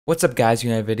What's up guys,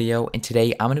 you're in a video, and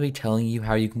today I'm going to be telling you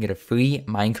how you can get a free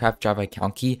Minecraft Java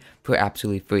account key for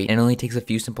absolutely free. And it only takes a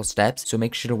few simple steps, so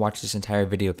make sure to watch this entire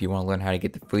video if you want to learn how to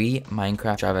get the free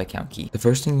Minecraft Java account key. The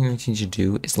first thing you're going to need to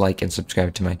do is like and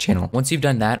subscribe to my channel. Once you've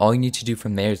done that, all you need to do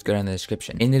from there is go down in the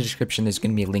description. In the description, there's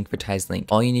going to be a linkvertised link.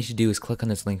 All you need to do is click on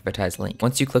this linkvertised link.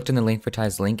 Once you clicked on the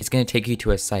linkvertised link, it's going to take you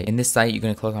to a site. In this site, you're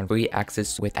going to click on free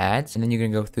access with ads, and then you're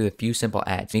going to go through a few simple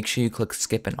ads. Make sure you click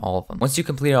skip on all of them. Once you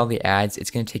complete all the ads, it's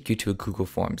going to take you to a Google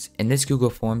Forms. In this Google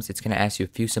Forms, it's going to ask you a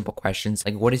few simple questions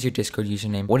like what is your Discord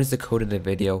username, what is the code of the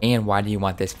video, and why do you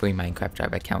want this free Minecraft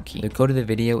Java account key. The code of the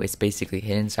video is basically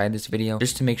hidden inside this video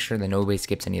just to make sure that nobody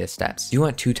skips any of the steps. If you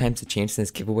want 2 times the chance in this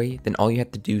giveaway, then all you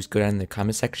have to do is go down in the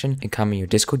comment section and comment your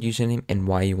Discord username and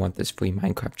why you want this free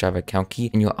Minecraft Java account key,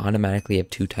 and you'll automatically have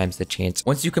 2 times the chance.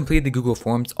 Once you complete the Google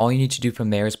Forms, all you need to do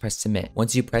from there is press submit.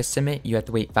 Once you press submit, you have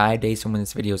to wait 5 days from when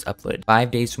this video is uploaded.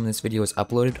 5 days from when this video is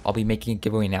uploaded, I'll be making a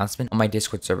giveaway announcement on my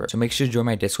Discord server. So make sure to join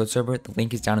my Discord server. The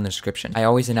link is down in the description. I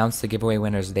always announce the giveaway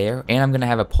winners there, and I'm going to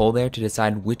have a poll there to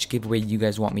decide which giveaway you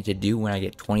guys want me to do when I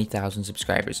get 20,000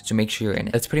 subscribers. So make sure you're in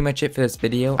it. That's pretty much it for this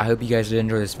video. I hope you guys did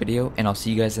enjoy this video, and I'll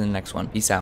see you guys in the next one. Peace out.